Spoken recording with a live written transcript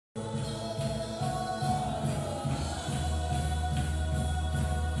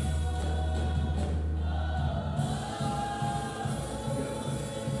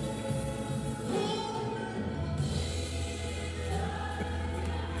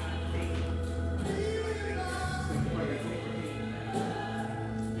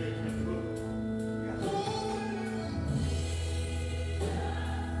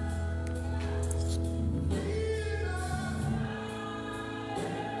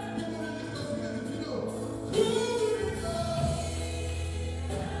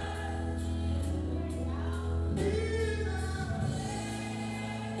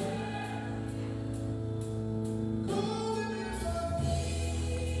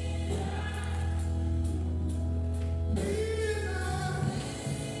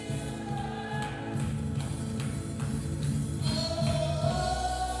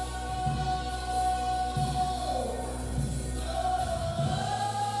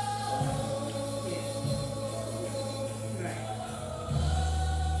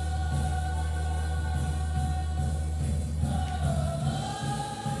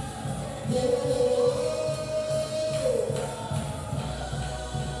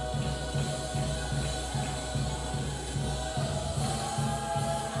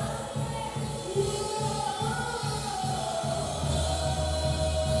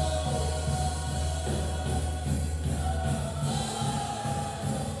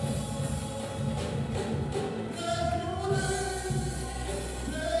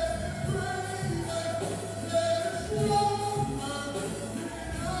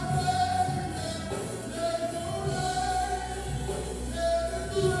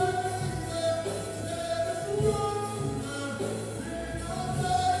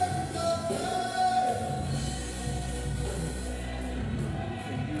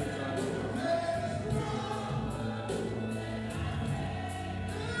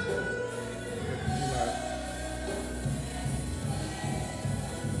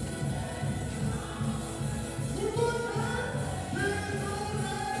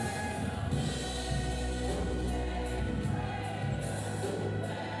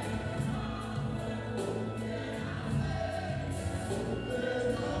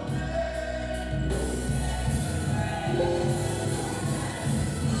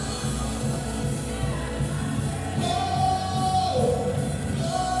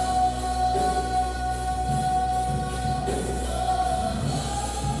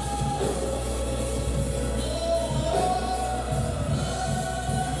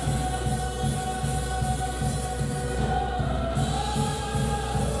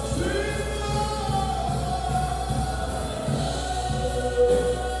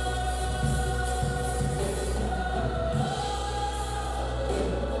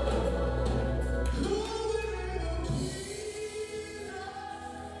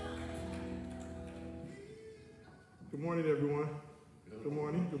morning, everyone. Good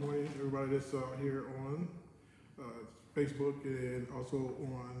morning. Good morning, everybody that's here on Facebook and also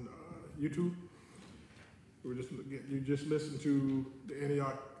on YouTube. You just listened to the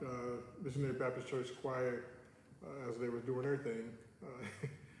Antioch Missionary Baptist Church Choir as they were doing their thing.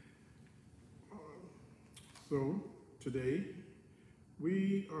 So today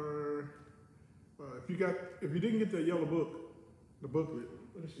we are. If you didn't get that yellow book, the booklet.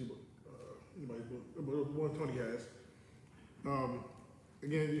 Let me see what anybody's book. 120 has.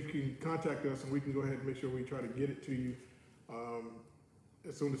 Again, you can contact us and we can go ahead and make sure we try to get it to you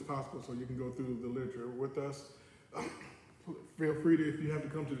as soon as possible, so you can go through the literature with us. Feel free to, if you have to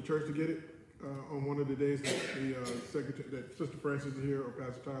come to the church to get it on one of the days that that Sister Francis is here or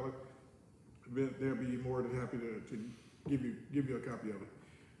Pastor Tyler, they'll be more than happy to give you a copy of it.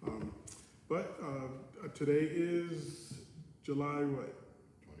 But today is July what?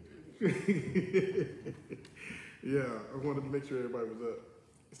 25th. Yeah, I wanted to make sure everybody was up.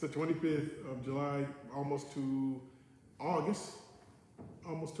 It's the 25th of July, almost to August.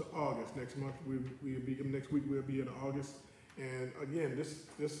 Next month next week we'll be in August. And again, this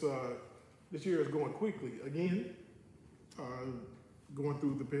year is going quickly. Again, going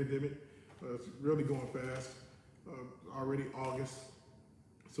through the pandemic, it's really going fast. Already August.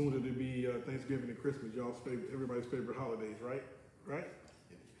 Soon it'll be Thanksgiving and Christmas, everybody's favorite holidays, right? Right?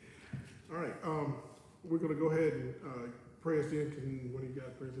 All right. We're going to go ahead and pray us in. What do you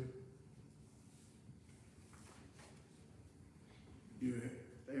got, President?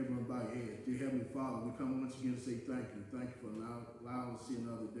 Everyone bow your heads. Dear Heavenly Father, we come once again to say thank you. Thank you for allowing us to see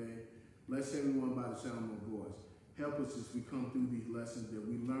another day. Bless everyone by the sound of my voice. Help us as we come through these lessons, that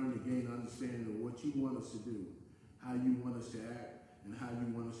we learn to gain understanding of what you want us to do, how you want us to act, and how you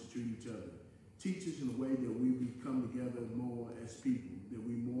want us to treat each other. Teach us in a way that we come together more as people, that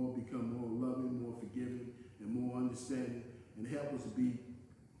we become more loving, more forgiving, and more understanding, and help us to be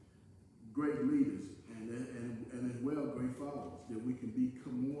great leaders and as well great followers, that we can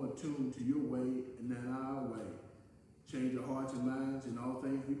become more attuned to your way and not our way. Change our hearts and minds. In all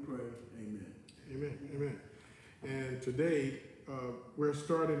things we pray. Amen. Amen. Amen. And today we're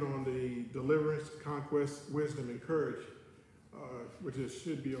starting on the deliverance, conquest, wisdom, and courage, which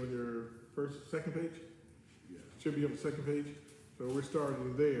should be on your second page. Yeah. Should be on the second page. So we're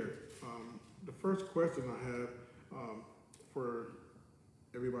starting there. The first question I have for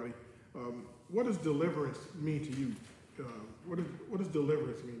everybody. What does deliverance mean to you? What does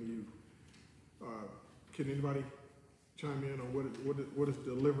deliverance mean to you? Can anybody chime in on what is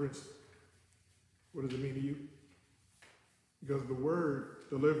deliverance? What does it mean to you? Because the word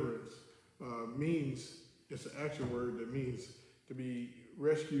deliverance means, it's an actual word that means to be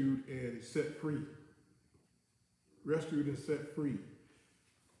rescued and set free. Rescued and set free.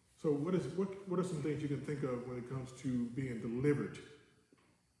 So what are some things you can think of when it comes to being delivered?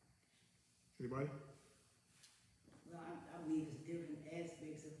 Anybody? Well, I believe it's different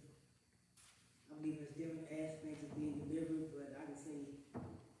aspects of being delivered, but I can say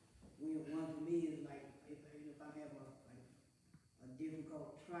one for me is like if I have a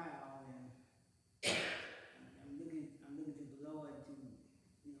difficult trial and I'm looking to the Lord to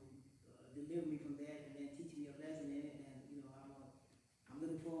deliver me from that and then teach me a lesson in it, and I'm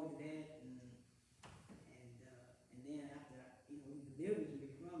looking forward to that, and then after he delivers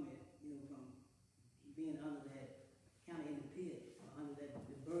me from it, from being under that kind of in the pit, or under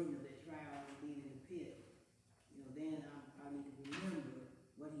the burden of that trial and being in the pit, then I need to remember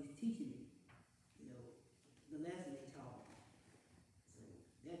what he's teaching me, the lesson he taught me.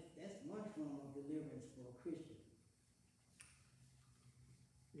 So that's one form of deliverance for a Christian.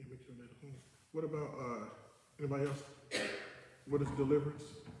 Yeah, make sure that's home. What about anybody else? What is deliverance?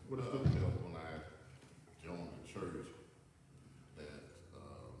 What is deliverance? When I joined the church, that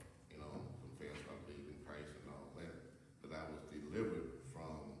confessed my belief in Christ and all that I was delivered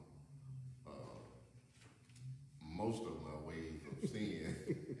from most of my ways of sin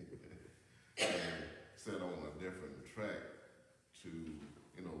and set on a different track to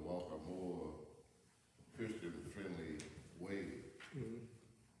walk a more Christian-friendly way. Mm-hmm.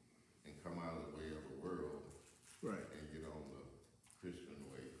 And come out of the way of the world, Right. and get on the Christian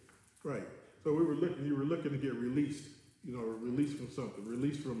way. Right. So you were looking to get released, released from something,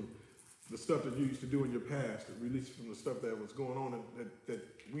 released from the stuff that you used to do in your past, released from the stuff that was going on that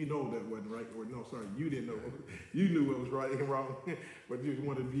we know that wasn't right, or no, sorry, you didn't know. You knew what was right and wrong, but you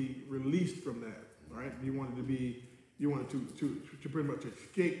wanted to be released from that, right? You wanted to pretty much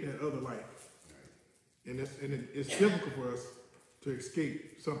escape that other life. Right. And it's difficult for us to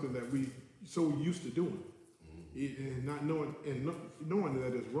escape something that we so used to doing, and not knowing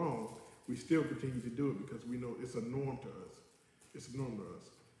that it's wrong, we still continue to do it because we know it's a norm to us. It's a norm to us.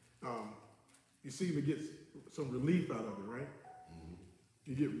 You seem to get some relief out of it, right?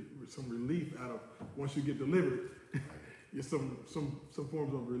 You get some relief out of, once you get delivered, get some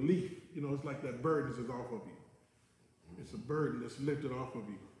forms of relief. You know, it's like that burden is off of you. It's a burden that's lifted off of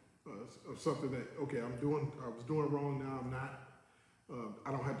you, of something that, okay, I was doing wrong, now I'm not.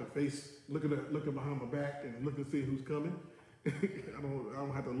 I don't have to face, looking behind my back and look and see who's coming. I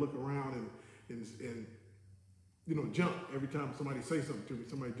don't have to look around and you know, jump every time somebody says something to me,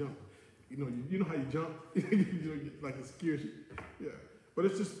 somebody jump. You know how you jump? Like it scares you. Yeah. But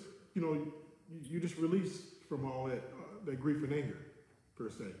it's just, you know, you just release from all that grief and anger, per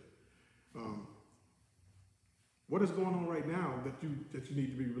se. What is going on right now that you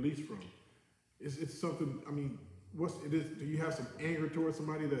need to be released from? It's something, I mean, do you have some anger towards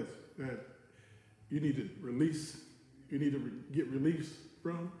somebody that you need to release, you need to get released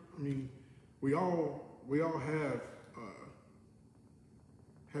from? I mean, we all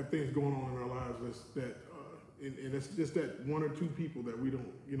have things going on in our lives and it's just that one or two people that we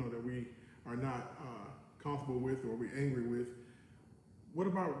don't, you know, that we are not comfortable with or we're angry with. What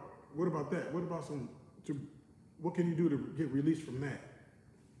about that? What can you do to get released from that?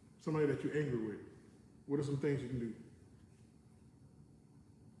 Somebody that you're angry with. What are some things you can do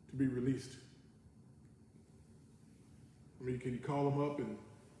to be released? I mean, can you call them up and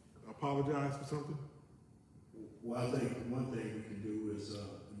apologize for something? Well, I think one thing we can do is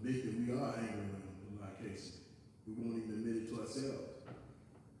admit that we are angry with them in a lot of cases. We won't even admit it to ourselves.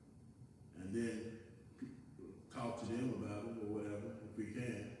 And then talk to them about it or whatever, if we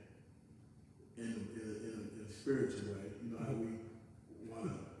can, in a spiritual way. You know how we want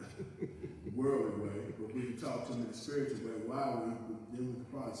to, worldly way, but we can talk to them in a spiritual way. Then we can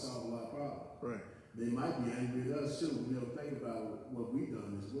probably solve a lot of problems. Right. They might be angry at us too. We don't think about what we've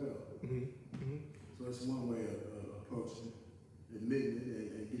done as well. So it's one way of approaching it, admitting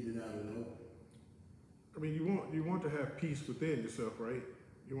it and getting it out in the open. I mean, you want to have peace within yourself, right?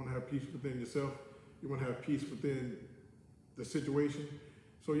 You want to have peace within yourself. You want to have peace within the situation.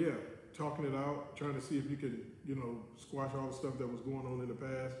 So yeah, talking it out, trying to see if you can, you know, squash all the stuff that was going on in the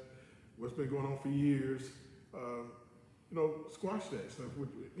past, what's been going on for years. You know, squash that stuff.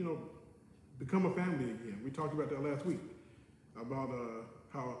 You know, become a family again. We talked about that last week about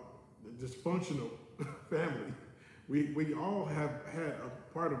how the dysfunctional family. We all have had a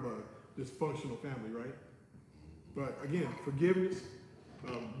part of a dysfunctional family, right? But again, forgiveness,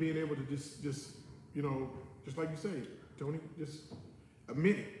 being able to just you know, just like you say, Tony, just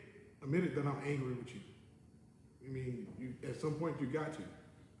admit it that I'm angry with you. I mean, at some point you got to.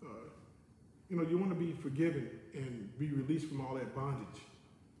 You know, you want to be forgiven and be released from all that bondage.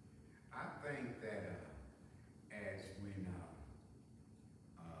 I think that as when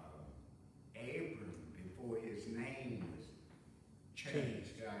Abram, before his name was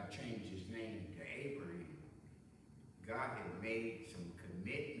changed, God changed his name to Abraham. God had made some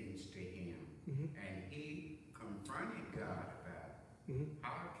commitments to him, and he confronted God about it.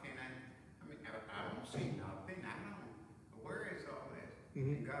 How can I mean, I don't see nothing. I don't. Where is all this?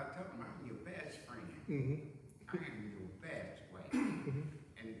 And God told him, I'm your best friend. I am your best way.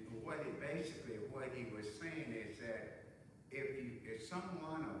 And what he was saying is that if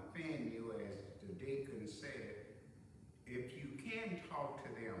someone offend you, as the deacon said, if you can talk to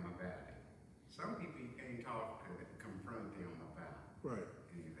them about it, some people you can't confront them about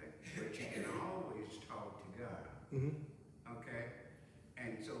anything, but you can always talk to God. Okay?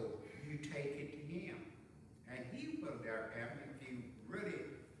 And so you take it to him. And he will, if you really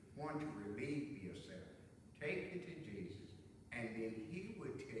want to relieve yourself, take it to Jesus, and then he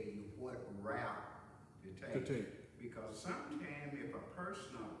would tell you what route to take. Because sometimes if a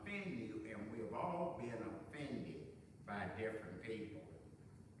person offends you, and we've all been offended by different people,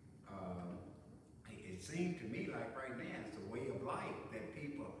 it seems to me like right now it's a way of life that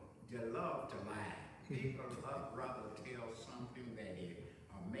people just love to lie. People love rather tell something that is,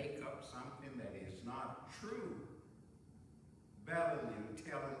 or make up something that is not true, better than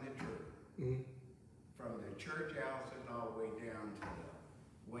telling the truth. From the church houses all the way down to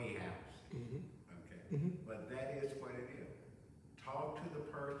the way house. Okay? But that is what it is. Talk to the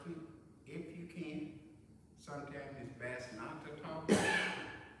person if you can. Sometimes it's best not to talk to them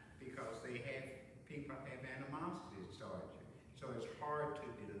because people have animosity towards you. So it's hard to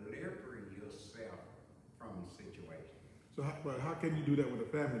deliver yourself from a situation. So, but how can you do that with a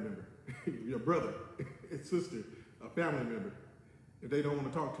family member, your brother and sister, a family member, if they don't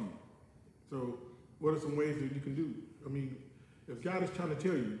want to talk to you? So, what are some ways that you can do? I mean, if God is trying to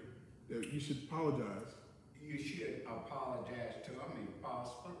tell you that you should apologize, you should apologize to them if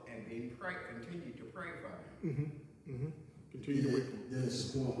possible, and then pray, continue to pray for them. Continue to wait for him. Then it's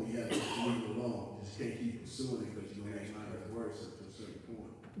a point where you have to leave it alone. You just can't keep pursuing it because you're gonna make matters worse up to a certain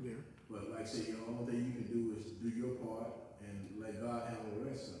point. Yeah. But like I say, the only thing you can do is do your part and let God handle the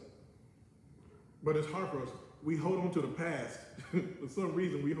rest of it. But it's hard for us. We hold on to the past. For some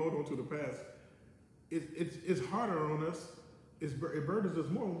reason, we hold on to the past. It's harder on us. It burdens us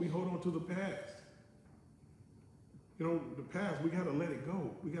more when we hold on to the past. You know, the past, we got to let it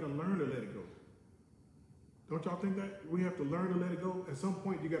go. We got to learn to let it go. Don't y'all think that? We have to learn to let it go. At some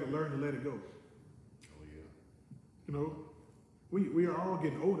point, you got to learn to let it go. Oh, yeah. You know, we are all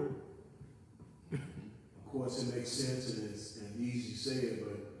getting older. Of course, it makes sense and it's easy to say it,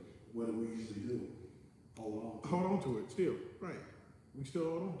 but what do we usually do? Hold on. Hold on to it still. Right. We still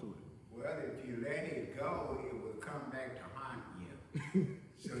hold on to it. Well, if you let it go, it will come back to haunt you.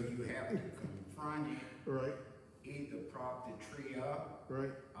 So you have to confront it, Right. either prop the tree up,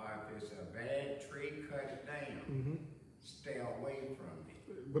 Right. or if it's a bad tree, cut it down. Stay away from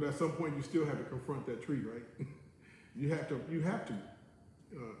it. But at some point, you still have to confront that tree, right? You have to.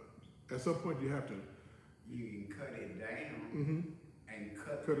 At some point, you have to. You can cut it down and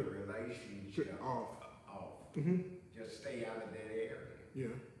cut the Cut it relationship off. Just stay out of that area. Yeah.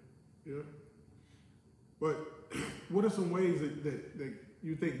 Yeah. But what are some ways that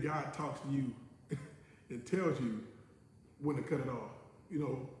you think God talks to you and tells you when to cut it off? You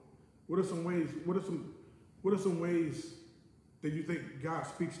know, what are some ways? What are some ways that you think God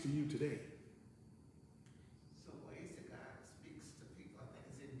speaks to you today? Some ways that God speaks to people, I think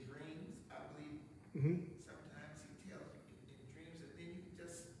it's in dreams, I believe. Sometimes he tells you in dreams, and then you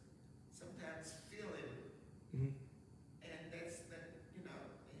just sometimes feel it. And that's that, you know,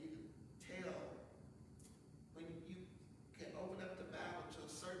 and you can tell when you can open up the Bible to a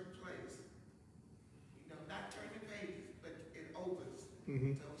certain place, you know, not turn the pages, but it opens to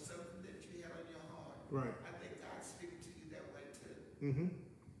something that you have in your heart. Right. I think God's speaking to you that way too.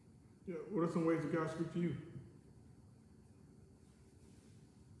 Yeah. What are some ways that God speaks to you?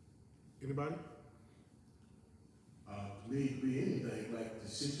 Anybody? Me, it could be anything, like the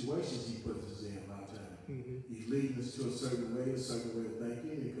situations he puts us in a lot of times. He's leading us to a certain way of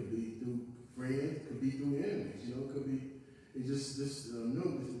thinking. It could be through friends, it could be through enemies, you know, it could be, it's just this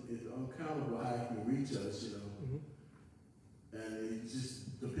it's uncountable how he can reach us, you know. And it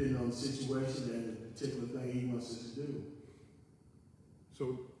just depends on the situation and the particular thing he wants us to do. So,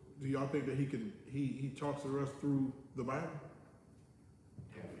 do y'all think that he talks to us through the Bible?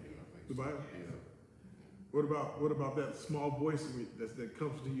 Definitely. The Bible? Yeah. What about that small voice that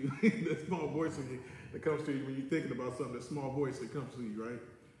comes to you? That small voice that comes to you when you're thinking about something. That small voice that comes to you, right?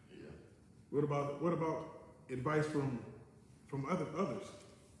 Yeah. What about advice from others?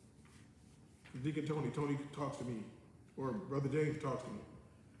 Deacon Tony talks to me, or Brother James talks to me.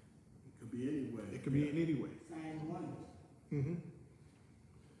 It could be any way. It could be in any way. Signs and wonders.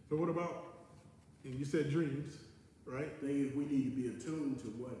 So what about? And you said dreams, right? The thing is, we need to be attuned to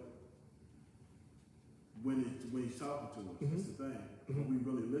when he's talking to us. That's the thing. Are we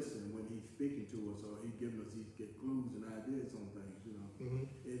really listening when he's speaking to us, or he's giving us get clues and ideas on things, you know,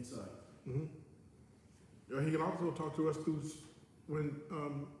 insight. He can also talk to us through when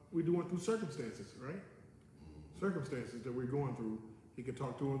we're doing through circumstances, right? Circumstances that we're going through, he can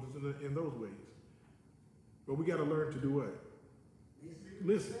talk to us in those ways. But we got to learn to do what?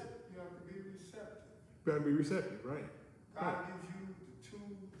 Listen. You have to be receptive. Got to be receptive, right? God gives you the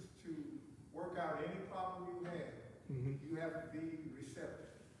tools to work out any problem you have. You have to be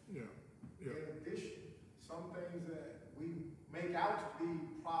receptive. Yeah. In addition, some things that we make out to be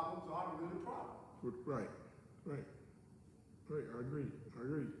problems aren't really problems. Right. I agree.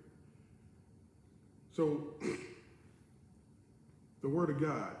 So, the Word of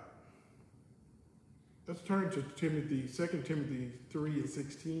God. Let's turn to 2 Timothy 3 and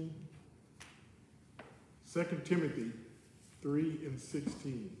 16. 2 Timothy 3 and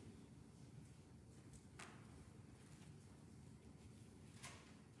 16.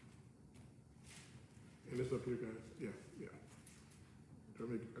 And it's up here, guys. Yeah. I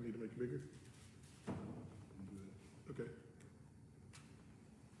need to make it bigger. Okay.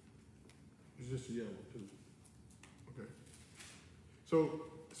 It's just yellow too. Okay. So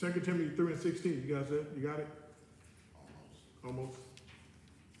 2 Timothy 3 and 16. You guys there? You got it? Almost.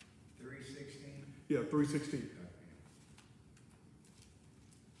 3:16. Yeah, 3:16.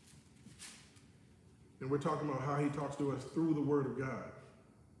 And we're talking about how he talks to us through the Word of God.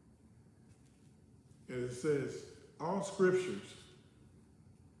 And it says, all scriptures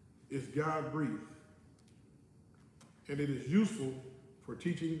is God-breathed, and it is useful for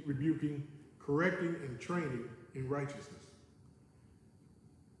teaching, rebuking, correcting, and training in righteousness.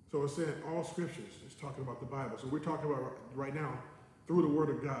 So it's saying all scriptures. It's talking about the Bible. So we're talking about right now through the Word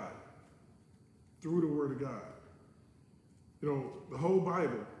of God. Through the Word of God. You know, the whole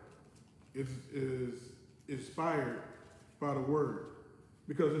Bible is inspired by the Word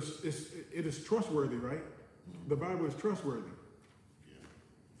because it is trustworthy, right? The Bible is trustworthy.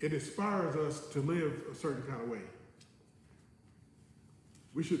 It inspires us to live a certain kind of way.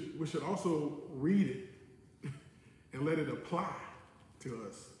 We should also read it and let it apply to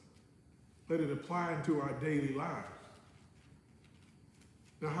us. Let it apply into our daily lives.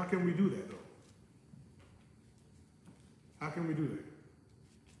 Now, how can we do that, though? How can we do that?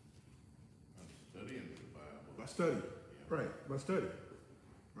 Studying the Bible. By study. Yeah. Right, by study.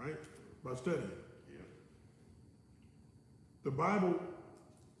 Right? By studying. Yeah. The Bible,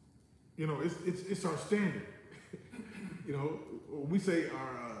 you know, it's our standard. You know, we say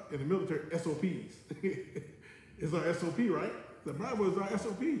our in the military SOPs. It's our SOP, right? The Bible is our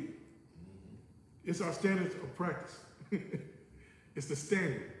SOP. It's our standards of practice. It's the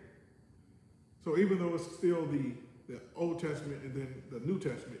standard. So even though it's still the Old Testament and then the New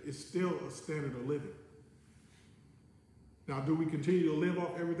Testament, it's still a standard of living. Now, do we continue to live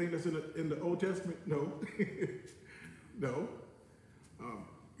off everything that's in the Old Testament? No. No.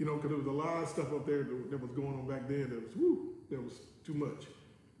 You know, because there was a lot of stuff up there that was going on back then that was too much.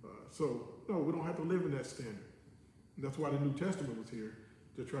 So, no, we don't have to live in that standard. And that's why the New Testament was here,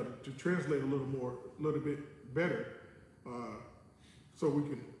 to try to translate a little bit better, so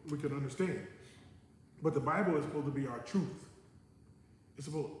we can understand. But the Bible is supposed to be our truth. It's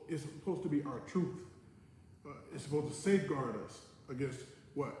supposed to be our truth. It's supposed to safeguard us against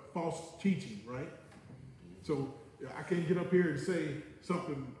what? False teaching, right? So I can't get up here and say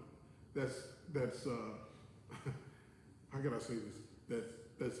something that's how can I say this?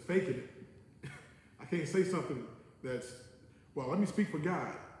 That's faking it. I can't say something that's, well, let me speak for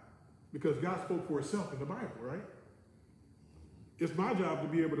God, because God spoke for himself in the Bible, right? It's my job to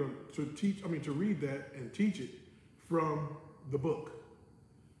be able to read that and teach it from the book.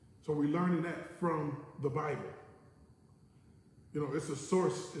 So we're learning that from the Bible. You know, it's a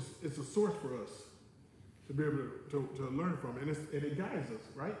source. It's a source for us to be able to learn from, and it guides us,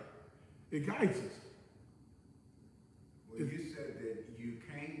 right? It guides us. Well, you said that you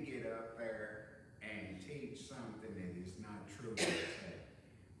can't get up there and teach something that is not true.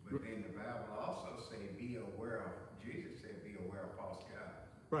 But then the Bible also say, be aware of. Jesus said, be aware of false gods.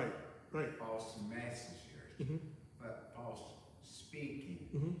 Right. Right. False messengers. But false speaking.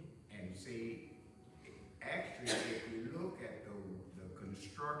 And see, actually, if you look at the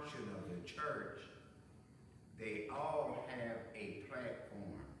construction of the church, they all have a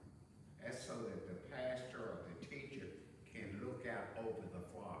platform. That's so that the pastor or the teacher can look out over the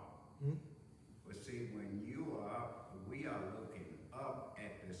flock. But see, when you are up, we are looking up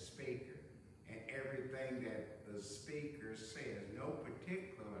at the speaker, and everything that the speaker says, no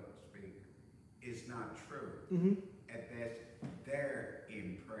particular speaker, is not true. And that's their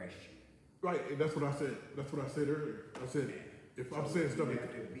impression. Right, and that's what I said. That's what I said earlier. I said, if I'm saying stuff,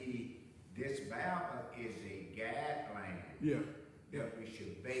 this Bible is a guideline. Yeah. That we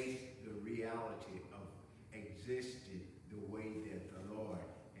should base the reality of existing the way that the Lord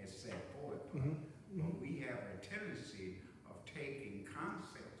has set forth. But we have a tendency of taking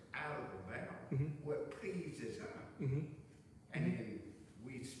concepts out of the Bible, what pleases us, and then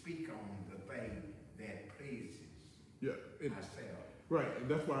we speak on the thing that pleases ourselves. Right, and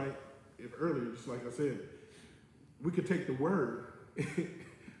that's why earlier, just like I said, we could take the word.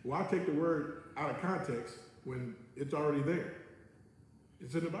 Why take the word out of context when it's already there?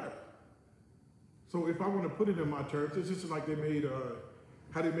 It's in the Bible. So if I want to put it in my terms, it's just like they made,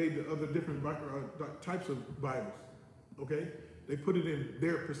 how they made the other different types of Bibles, okay? They put it in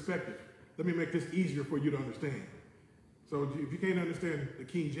their perspective. Let me make this easier for you to understand. So if you can't understand the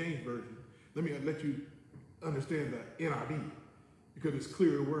King James Version, let me let you understand the NIV, because it's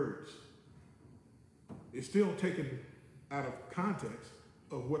clearer words. It's still taken out of context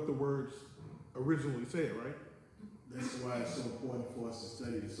of what the words originally said, right? That's why it's so important for us to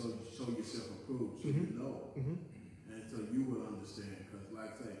study to show yourself approved, so you know, and so you will understand. Because,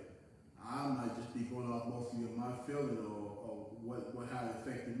 like I say, I might just be going off mostly of my feeling or how it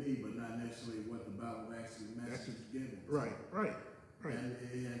affected me, but not necessarily what the Bible actually message is giving. Right. And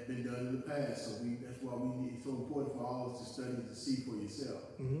it has been done in the past, so that's why it's so important for all of us to study to see for yourself.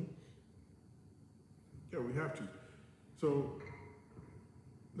 Yeah, we have to. So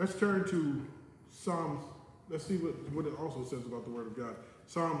let's turn to Psalms. Let's see what it also says about the Word of God.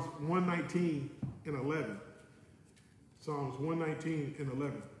 Psalms 119 and 11. Psalms 119 and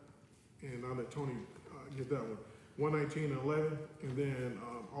 11. And I'll let Tony get that one. 119 and 11, and then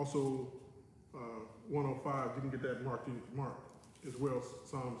also 105. You can get that marked as well.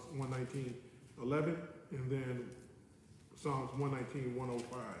 Psalms 119, 11, and then Psalms 119,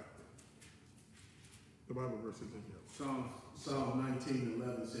 105. The Bible verses in here. Psalm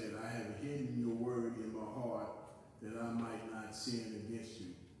 19:11 said, I have hidden your word in my heart that I might not sin against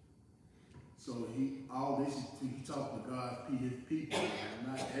you. So he talked to God's his people,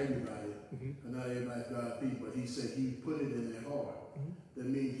 not everybody, not everybody's God's people, but he said he put it in their heart. That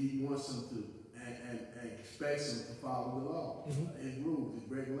means he wants them to and expects them to follow the law, his rules,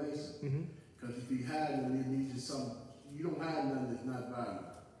 his regulations. Because if you hide them, it means it's something, you don't hide nothing that's not valuable.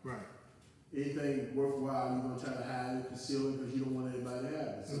 Right. Anything worthwhile, you're going to try to hide it, conceal it, because you don't want anybody to have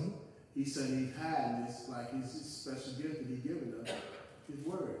it. So he said he's hiding this like his special gift that he's given us, his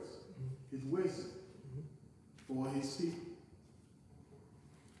words, his wisdom for his people.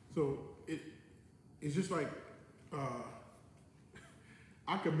 So it's just like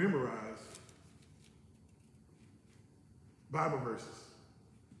I can memorize Bible verses,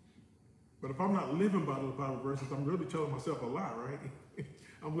 but if I'm not living by those Bible verses, I'm really telling myself a lie, right?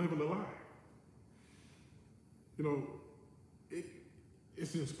 I'm living a lie. You know,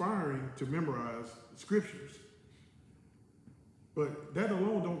 it's inspiring to memorize scriptures, but that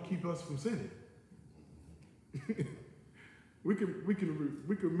alone don't keep us from sinning. we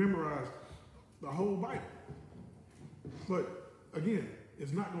can memorize the whole Bible, but again,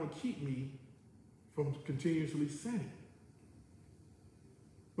 it's not going to keep me from continuously sinning.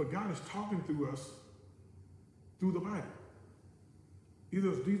 But God is talking through us through the Bible. These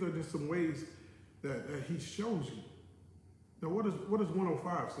are just some ways that he shows you. Now, what does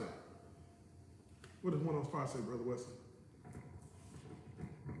 105 say? What does 105 say, Brother Wesley?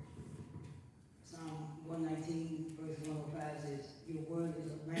 Psalm 119, verse 105 says, your word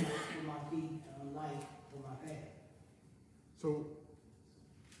is a lamp for my feet and a light for my path. So,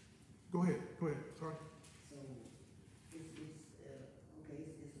 go ahead, sorry. So,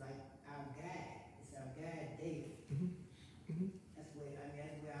 it's like our guide. It's our guide daily. That's where I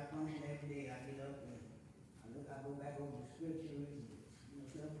function every day. I get up and I go back over the scriptures. And,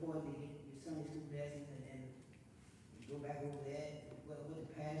 it's important to get your Sunday school lessons and go back over that. What the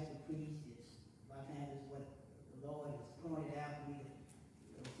pastor preached is a lot of times is what the Lord has pointed out to me.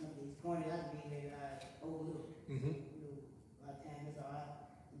 Something he's pointed out to me that I overlooked. A lot of times that's all I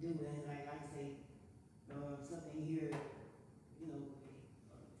do. And like I say, something here, going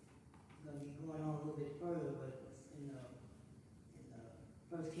to be going on a little bit further, but in 1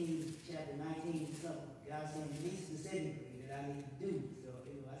 Kings chapter 19, something God saying to me specifically that I need to do. So,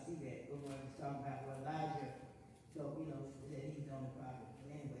 I see that. When he's talking about what Elijah felt, that he's on the prophet.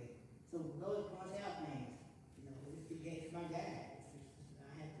 But anyway, so the Lord points out things. It's my guide. I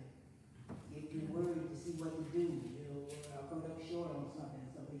have to give you word to see what to do. I'll come up short on something.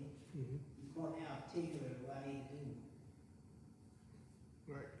 So he's pointing out particularly what I need to do.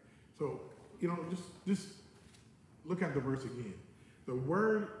 Right. So, just look at the verse again. The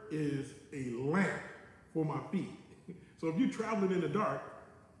word is a lamp for my feet. So if you're traveling in the dark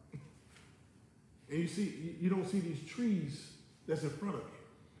and you don't see these trees that's in front of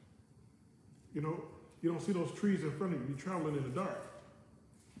you. You don't see those trees in front of you. You're traveling in the dark.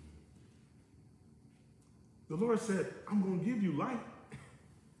 The Lord said, I'm going to give you light.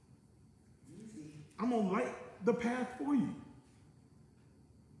 I'm going to light the path for you.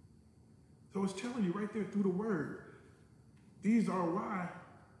 So it's telling you right there through the word. These are why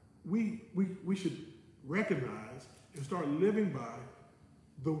we should recognize and start living by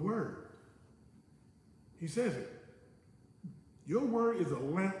the word. He says it. Your word is a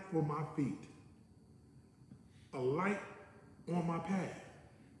lamp for my feet, a light on my path.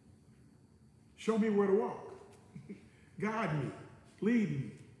 Show me where to walk. Guide me.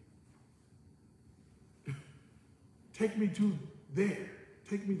 Lead me. Take me to there.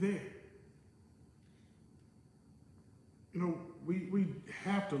 Take me there. We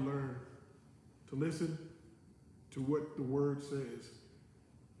have to learn to listen to what the word says.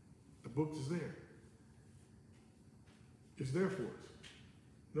 The book is there. It's there for us.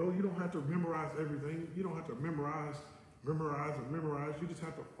 No, you don't have to memorize everything. You don't have to memorize. You just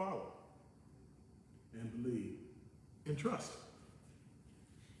have to follow. And believe. And trust.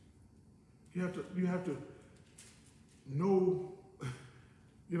 You have to know,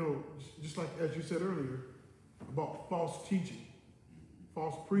 just like as you said earlier, about false teaching,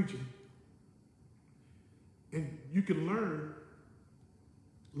 false preaching. And you can learn,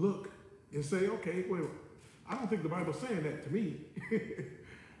 look, and say, okay, well, I don't think the Bible's saying that to me.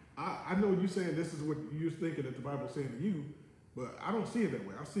 I know you're saying this is what you're thinking that the Bible's saying to you, but I don't see it that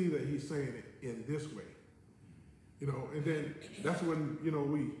way. I see that he's saying it in this way. You know, and then that's when, you know,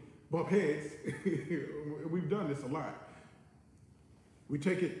 we bump heads. We've done this a lot. We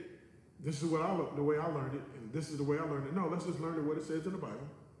take it, this is what the way I learned it, and this is the way I learned it. No, let's just learn what it says in the Bible,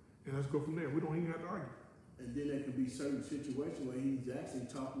 and let's go from there. We don't even have to argue. And then there could be certain situations where he's actually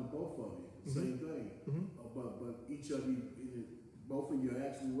talking to both of you, same thing. But each of you, both of you are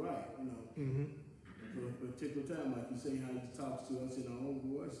actually right, you know. For a particular time, like you say, how he talks to us in our own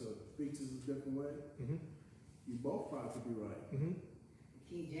voice or speaks to us a different way, you both probably could be right.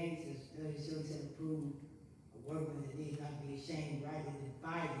 King James says, said, approved a workman that needs not be ashamed, rightly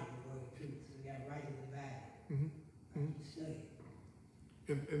dividing the word of truth. So we got rightly divided. Study.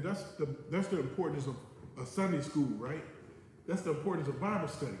 And that's the importance of a Sunday school, right? That's the importance of Bible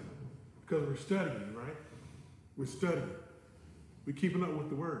study, because we're studying, right? We're studying. We're keeping up with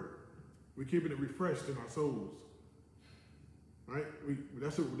the word. We're keeping it refreshed in our souls, right?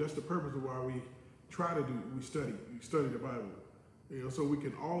 That's the purpose of why we try to do. We study the Bible, you know, so we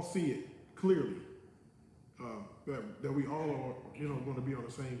can all see it clearly. That we all are, you know, going to be on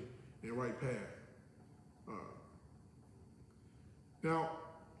the same and right path. Now,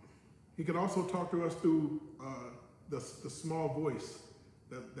 he can also talk to us through the small voice,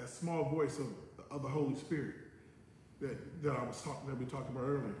 that small voice of the Holy Spirit that we talked about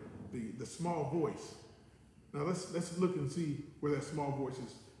earlier. The small voice. Now let's look and see where that small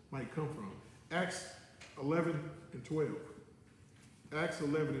voices might come from. Acts 11 and 12. Acts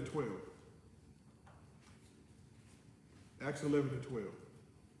 11 and 12. Acts 11 and 12.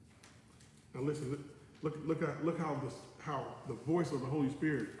 Now listen, look how the voice of the Holy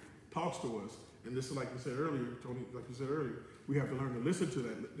Spirit talks to us. And this is like you said earlier, Tony, like you said earlier, we have to learn to listen to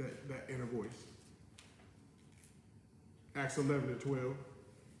that inner voice. Acts 11 and 12.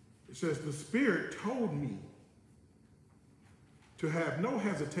 It says, the Spirit told me to have no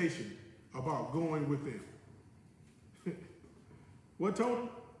hesitation about going with them. What told him?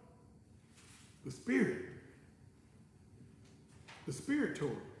 The Spirit. The Spirit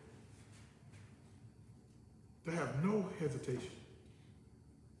told him to have no hesitation.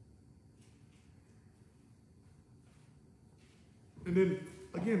 And then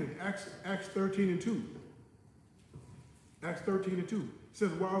again in Acts 13 and 2. Acts 13 and 2. It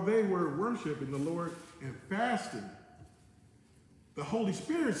says, while they were worshiping the Lord and fasting, the Holy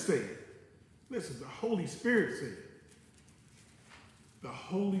Spirit said, listen, the Holy Spirit said, the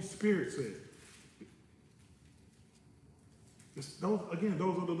Holy Spirit said, those are the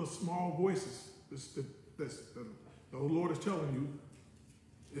little small voices the Lord is telling you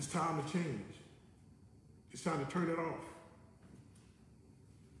it's time to change. It's time to turn it off.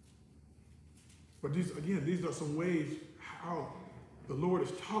 But these are some ways how the Lord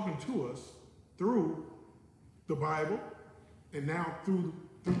is talking to us through the Bible and now through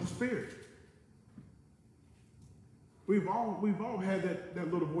the Spirit. We've all had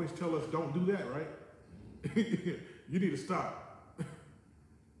that little voice tell us, don't do that, right? You need to stop.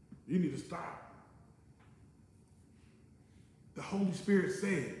 You need to stop. The Holy Spirit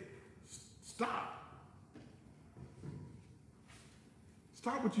said, stop.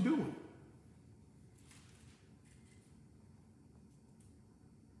 Stop what you're doing.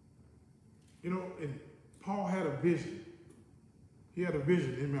 You know, and Paul had a vision. He had a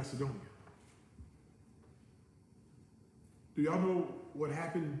vision in Macedonia. Do y'all know what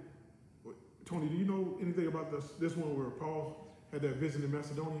happened? Tony, do you know anything about this one where Paul had that vision in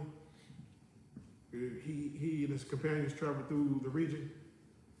Macedonia? He and his companions traveled through the region.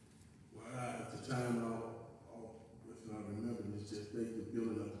 Well, at the time, if I remember, it's just they were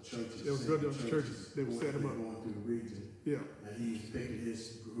building up the churches. They were building up the churches. They were setting them up. Going through the region. Yeah. And he's picking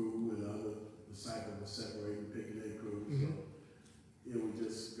his crew, and the other disciples were separating, picking their crew. So it was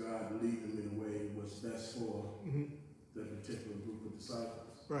just God leading them in a way that was best for that particular group of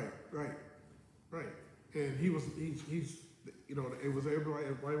disciples. Right. And he's you know,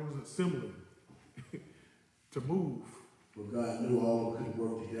 everybody was assembling to move. But God knew all of them couldn't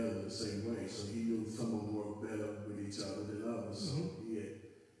work together the same way, so he knew some of them worked better with each other than others. So he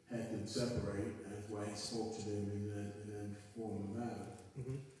had them separate. That's why he spoke to them in that form of manner.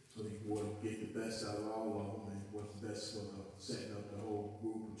 So he would get the best out of all of them and what's best for setting up the whole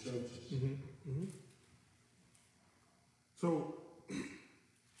group of churches. So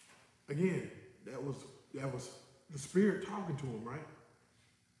again, that was the Spirit talking to him, right?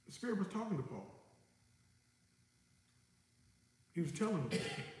 The Spirit was talking to Paul. He was telling him.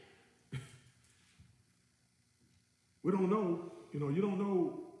 We don't know, you know, you don't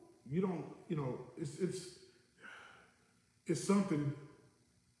know, it's something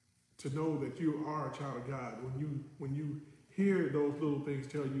to know that you are a child of God when you hear those little things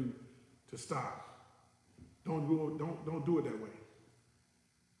tell you to stop. Don't do it that way.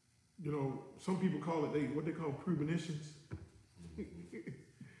 You know, some people call it what they call premonitions.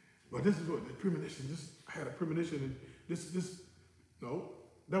 But this is what the premonition. I had a premonition, and this. No,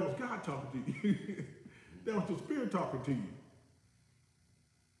 that was God talking to you. That was the Spirit talking to you.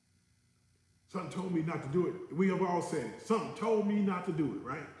 Something told me not to do it. We have all said it. Something told me not to do it,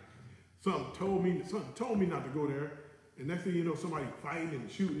 right? Something told me not to go there. And next thing you know, somebody fighting and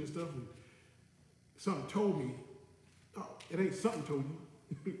shooting and stuff. And something told me. Oh, it ain't something told you.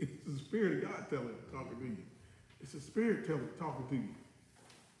 It's the Spirit of God talking to you. It's the Spirit talking to you.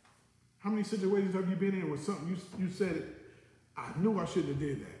 How many situations have you been in where something you said it? I knew I shouldn't have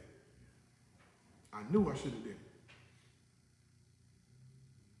did that. I knew I shouldn't have did it.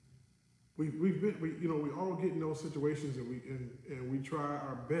 We all get in those situations, and we try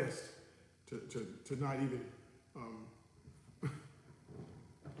our best to not even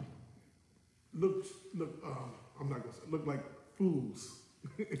I'm not gonna say look like fools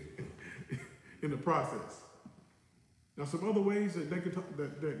in the process. Now, some other ways that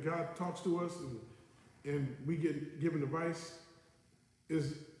that God talks to us and we get given advice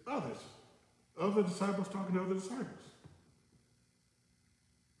is others. Other disciples talking to other disciples.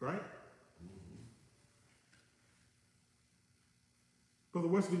 Right? Brother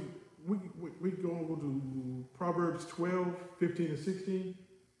Wesley, we go to Proverbs 12, 15 and 16.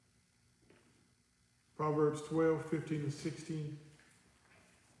 Proverbs 12, 15 and 16.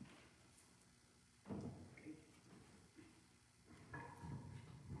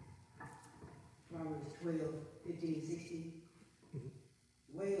 Proverbs 12, 15, and 16.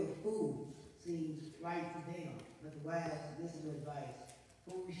 The way of fools seems right to them, but the wise listen to advice.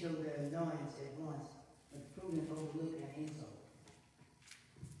 Fools show their annoyance at once, but the prudent overlook an insult.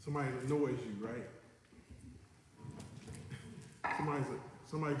 Somebody annoys you, right?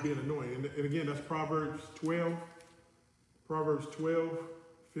 Somebody's being annoying. And again, that's Proverbs 12,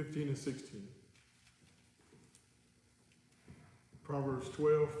 15 and 16. Proverbs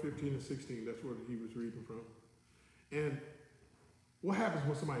 12, 15 and 16, that's what he was reading from. And what happens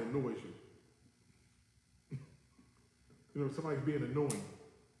when somebody annoys you? You know, somebody's being annoying.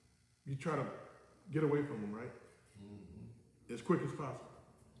 You try to get away from them, right? Mm-hmm. As quick as possible.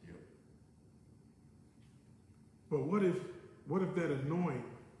 Yep. But what if that annoying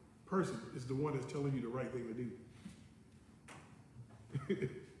person is the one that's telling you the right thing to do?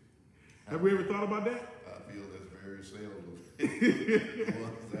 Have we ever thought about that? I feel that's very seldom. The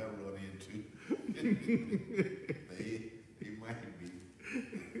ones I run into, they might be.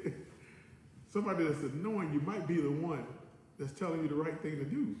 Somebody that's annoying you might be the one that's telling you the right thing to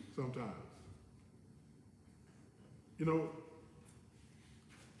do sometimes. You know,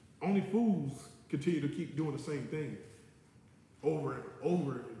 only fools continue to keep doing the same thing over and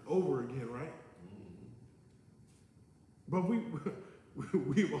over and over again, right? Mm-hmm. But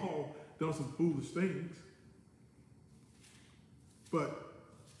we've all done some foolish things. But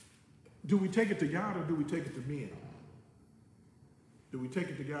do we take it to God or do we take it to men? Do we take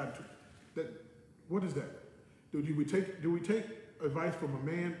it to God? What is that? Do we take advice from a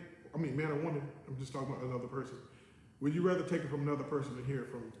man? I mean, man or woman? I'm just talking about another person. Would you rather take it from another person than hear it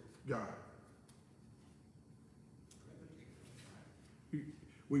from God?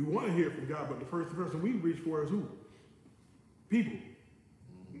 We want to hear it from God, but the first person we reach for is who? People.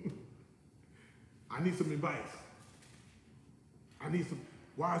 I need some advice.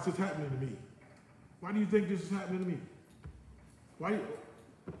 Why is this happening to me? Why do you think this is happening to me? Why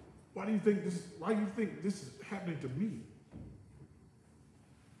do you think this is happening to me?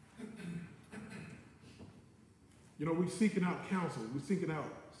 You know, we're seeking out counsel. We're seeking out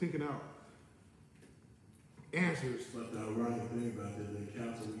answers. But the ironic thing about that, the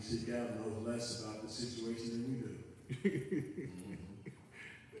counsel we seek out knows less about the situation than we do.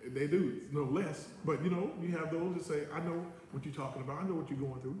 They do, no less. But, you know, you have those that say, I know what you're talking about. I know what you're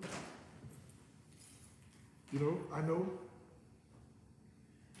going through. You know, I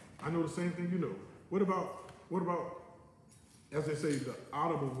know the same thing you know. What about, as they say, the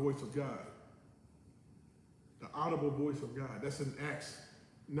audible voice of God? The audible voice of God. That's in Acts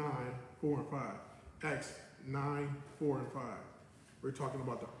 9, 4 and 5. Acts 9, 4 and 5. We're talking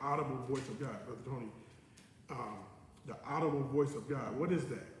about the audible voice of God, Brother Tony. The audible voice of God. What is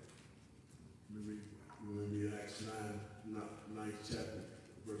that? Remember Acts 9th chapter,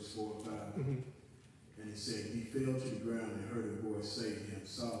 verse 4 and 5. Mm-hmm. And it said, he fell to the ground and heard a voice say to him,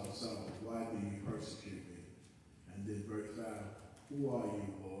 Saul, Saul, why do you persecute me? And then verse 5, who are you,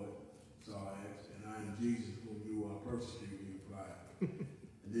 Lord? Saul asked, and I am Jesus whom you are persecuting, he replied.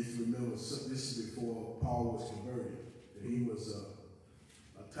 And this is before Paul was converted. That he was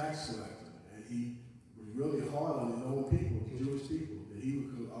a tax collector, and he really hard on his own people, the Jewish people, that he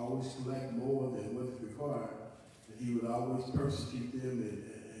would always collect more than what is required, and he would always persecute them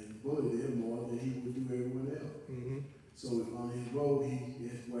and bully them more than he would do everyone else. Mm-hmm. So on his road,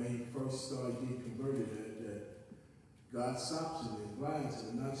 is where he first started getting converted, that God stops him and blinds him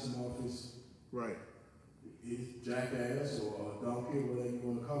and knocks him off his jackass or donkey, whatever you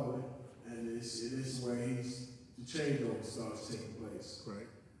want to call it, and it is where the changeover starts taking place. Right.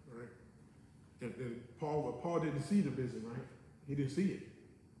 And Paul didn't see the vision, right? He didn't see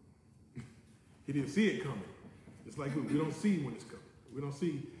it. He didn't see it coming. It's like we don't see when it's coming. We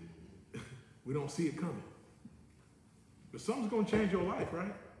don't see it coming. But something's going to change your life,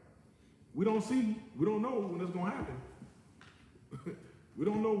 right? We don't know when it's going to happen. We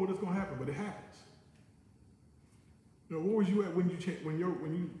don't know when it's going to happen, but it happens. You know, where was you at when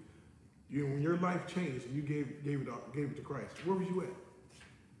your life changed and you gave it to Christ? Where was you at?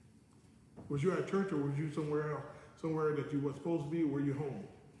 Was you at church, or was you somewhere else, somewhere that you were supposed to be, or were you home?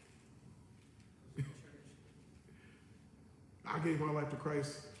 I gave my life to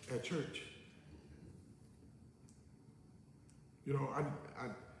Christ at church. You know, I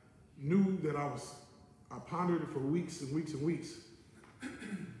knew that I pondered it for weeks and weeks and weeks.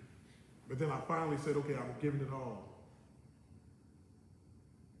 But then I finally said, okay, I'm giving it all.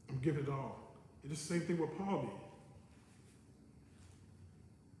 I'm giving it all. It's the same thing what Paul did.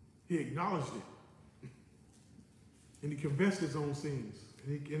 He acknowledged it. And he confessed his own sins.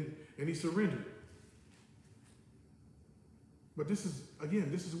 And he surrendered. But this is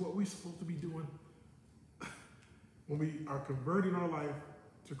what we're supposed to be doing when we are converting our life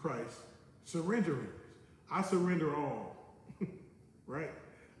to Christ. Surrendering. I surrender all. Right?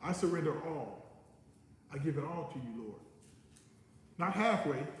 I surrender all. I give it all to you, Lord. Not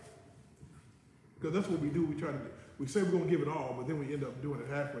halfway. Because that's what we do. We try to do. We say we're going to give it all, but then we end up doing it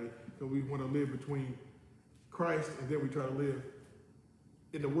halfway because we want to live between Christ and then we try to live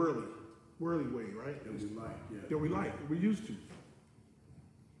in the worldly way, right? That we like, yeah. That we like, that we used to.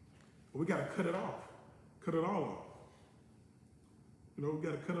 But we got to cut it off. Cut it all off. You know, we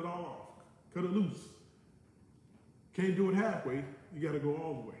got to cut it all off. Cut it loose. Can't do it halfway. You got to go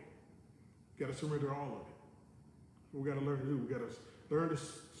all the way. You got to surrender all of it. What we got to learn to do. We got to learn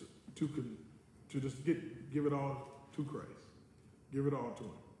to just give it all to Christ. Give it all to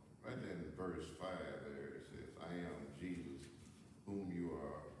him. Right there in verse 5 there, it says, I am Jesus, whom you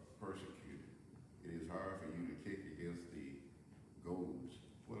are persecuted. It is hard for you to kick against the goads.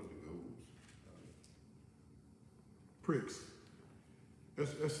 What are the goads? Pricks.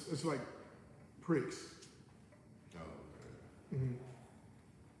 It's like pricks. Oh, okay. Mm-hmm.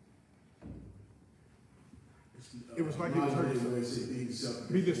 It was like he was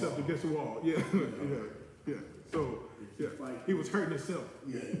hurting. Beat himself against the wall. Yeah, yeah. So, yeah, he was hurting himself.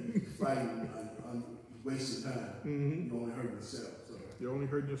 Yeah, fighting on wasting time. Mm-hmm. You only hurting yourself. So. You're only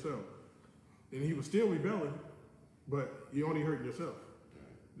hurting yourself. And he was still rebelling, but you only hurting yourself.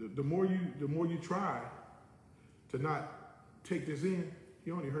 The more you try to not take this in,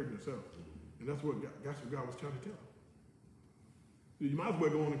 you're only hurting yourself. And that's what God was trying to tell him. You might as well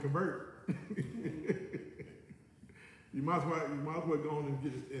go on and convert. You might as well go on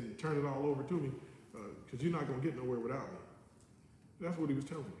and turn it all over to me, because you're not going to get nowhere without me. That's what he was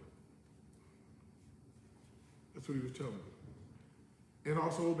telling me. That's what he was telling me. And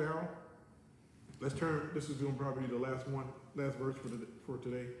also now, let's turn. This is going to probably be the last verse for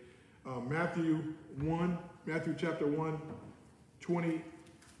today. Matthew chapter 1, 20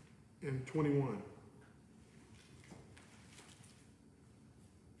 and 21.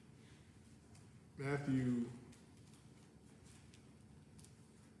 Matthew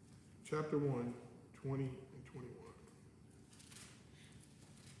chapter 1, 20 and 21.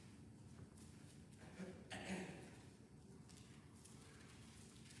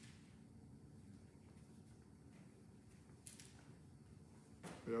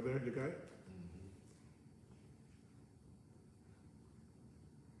 Y'all there? You got it?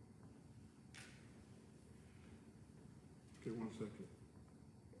 Okay, 1 second.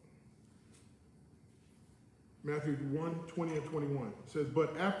 Matthew 1, 20 and 21. It says,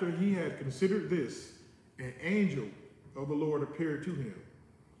 but after he had considered this, an angel of the Lord appeared to him.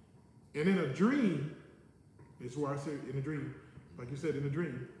 And in a dream, this is why I said in a dream, like you said, in a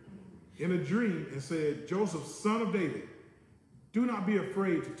dream, and said, Joseph, son of David, do not be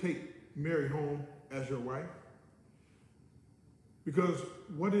afraid to take Mary home as your wife, because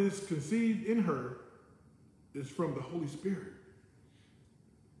what is conceived in her is from the Holy Spirit.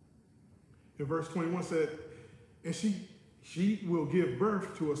 And verse 21 said, and she will give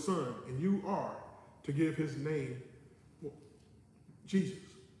birth to a son, and you are to give his name Jesus.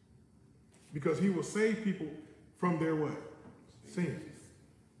 Because he will save people from their what? Sins.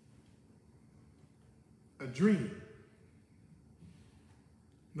 A dream.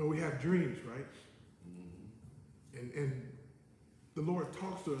 No, we have dreams, right? And the Lord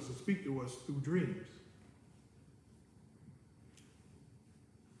talks to us and speaks to us through dreams.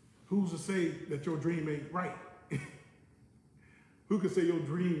 Who's to say that your dream ain't right? Who can say your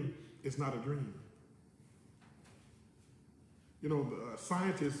dream is not a dream? You know,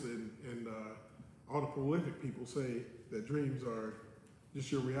 scientists and all the prolific people say that dreams are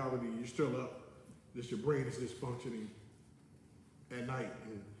just your reality. You're still up. Just your brain is just functioning at night.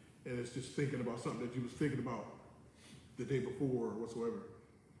 And it's just thinking about something that you was thinking about the day before or whatsoever.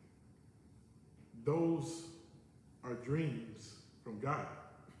 Those are dreams from God.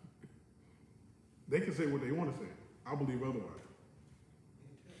 They can say what they want to say. I believe otherwise.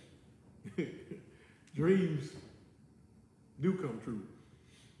 Dreams do come true.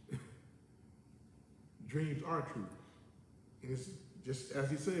 Dreams are true. And it's just as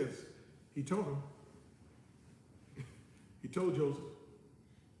he says, he told him. He told Joseph,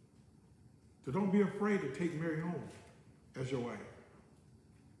 so don't be afraid to take Mary home as your wife.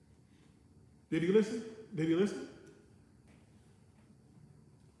 Did he listen? Did he listen?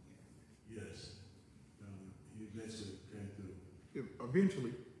 Yes. He basically came through.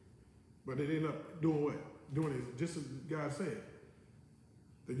 Eventually, but it ended up doing what? Doing it just as God said.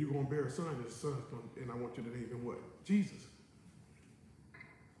 That you're going to bear a son, and the son's going, and I want you to name him what? Jesus.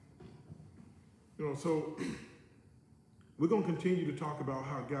 You know, so we're going to continue to talk about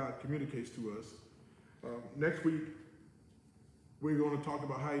how God communicates to us. Next week, we're going to talk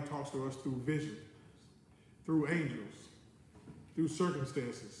about how he talks to us through vision, through angels, through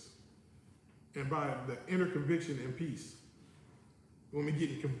circumstances, and by the inner conviction and peace. When we're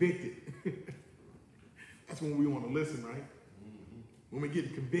getting convicted, that's when we want to listen, right? When we're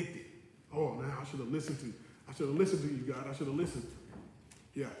getting convicted. Oh, now I should have listened to you, God. I should have listened.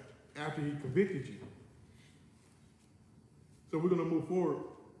 Yeah, after he convicted you. So we're going to move forward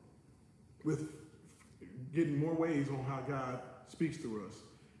with getting more ways on how God speaks to us.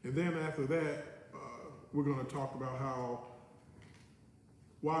 And then after that, we're going to talk about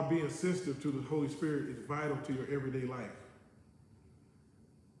why being sensitive to the Holy Spirit is vital to your everyday life.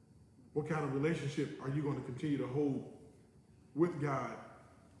 What kind of relationship are you going to continue to hold with God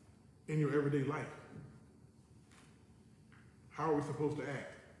in your everyday life? How are we supposed to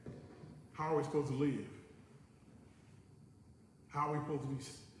act? How are we supposed to live? How are we supposed to be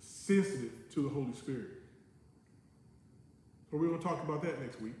sensitive to the Holy Spirit? So we're going to talk about that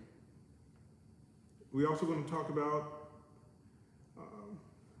next week. We're also going to talk about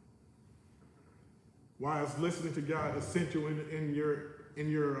why is listening to God essential in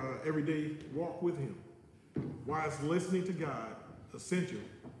your everyday walk with him. Why is listening to God essential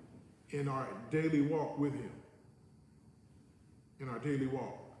in our daily walk with him? In our daily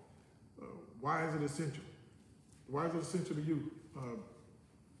walk. Why is it essential? Why is it essential to you,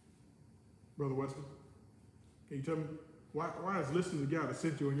 Brother Weston? Can you tell me, why is listening to God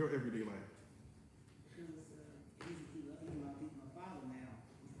essential in your everyday life? Because he's my father now.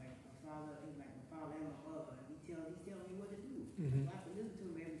 He's like my father and my mother. He tells me what to do. Mm-hmm. I have to listen to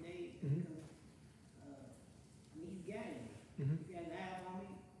him every day Mm-hmm. because he's guiding me. Mm-hmm. He's got an eye on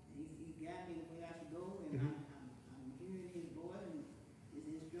me, and he's guiding me the way I should go, and Mm-hmm. I'm hearing his voice and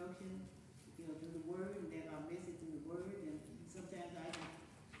his instruction, through the word, and then I listen through the word, and sometimes I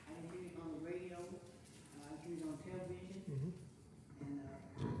can hear it on the radio, I can hear it on television, Mm-hmm. and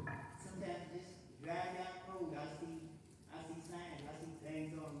sometimes just driving down the road, I see signs, I see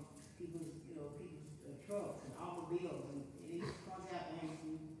things on people's trucks and automobiles, and it just comes out and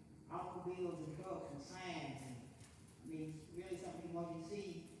see automobiles and trucks and signs, and I mean, it's really something you want to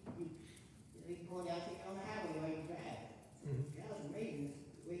see. You can point out to you on the highway while you drive. Mm-hmm. God's amazing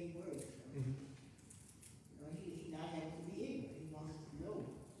the way he works. Mm-hmm. He's not having to be ignorant. He wants us to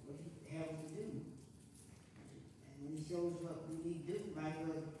know what he has to do. And when he shows us what we need to do, we might as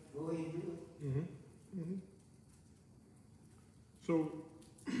well go ahead and do it. Mm-hmm. Mm-hmm. So,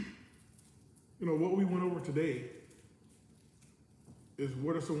 what we went over today is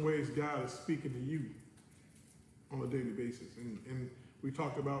what are some ways God is speaking to you on a daily basis. And we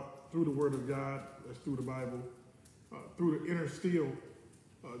talked about through the Word of God, that's through the Bible, through the inner still,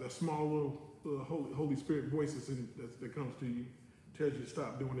 that small little Holy Spirit voices that comes to you, tells you to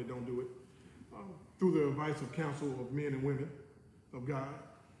stop doing it, don't do it. Through the advice of counsel of men and women of God,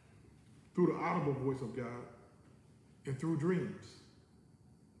 through the audible voice of God, and through dreams.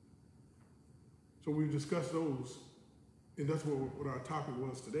 So we've discussed those, and that's what our topic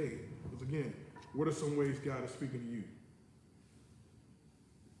was today. Was again, what are some ways God is speaking to you?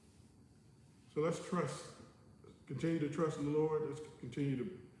 So let's trust, continue to trust in the Lord. Let's continue to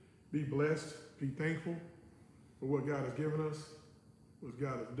be blessed, be thankful for what God has given us, what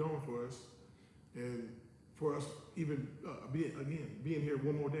God has done for us, and for us even being here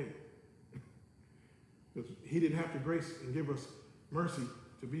one more day. Because he didn't have to grace and give us mercy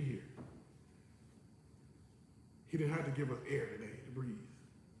to be here. He didn't have to give us air today to breathe.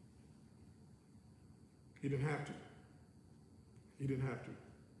 He didn't have to. He didn't have to.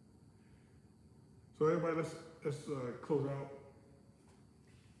 So everybody, let's close out.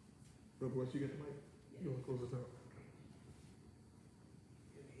 Brother West, you got the mic? You want to close us out?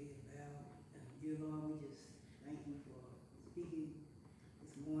 Your head bowed. Dear Lord, we just thank you for speaking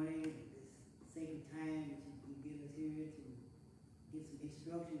this morning, this sacred time that you give us here to get some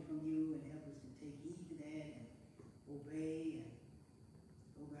instruction from you and help us to take heed to that and obey and,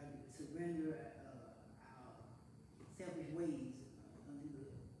 oh God, surrender our selfish ways unto the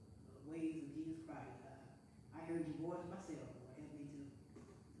ways of Jesus Christ. I heard your voice myself, Lord. Help me to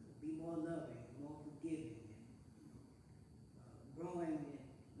be more loving, more forgiving, and growing and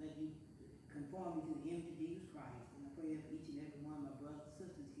let you conform me to the image of Jesus Christ. And I pray that for each and every one of my brothers and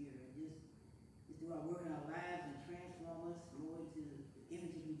sisters here, and just do our work in our lives and transform us more into the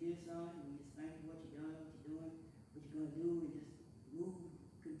image of your dear Son. And we just thank you for what you've done, what you're doing, what you're going to do, and just move,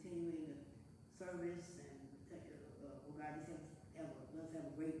 continue in the service. And oh God, just let's have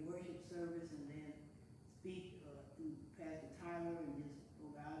a great worship service, and then speak through Pastor Tyler, and just,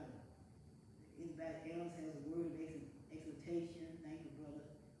 oh God, and anybody else has a word of exhortation. Thank you, Brother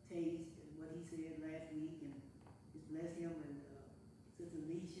Taste, and what he said last week, and just bless him, and Sister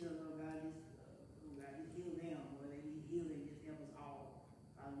Alicia, Lord God, just heal them, Lord, they need healing, just help us all.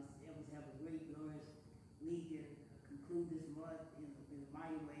 Just help us have a great, glorious week, and conclude this month in a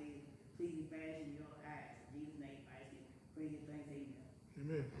mighty way, pleasing fashion in your eyes. In Jesus' name, I ask you, pray your thanks, amen.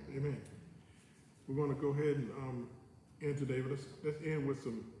 Amen. Amen. We're going to go ahead and end today, but let's end with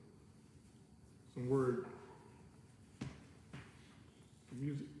some word, some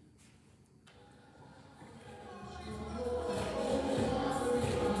music.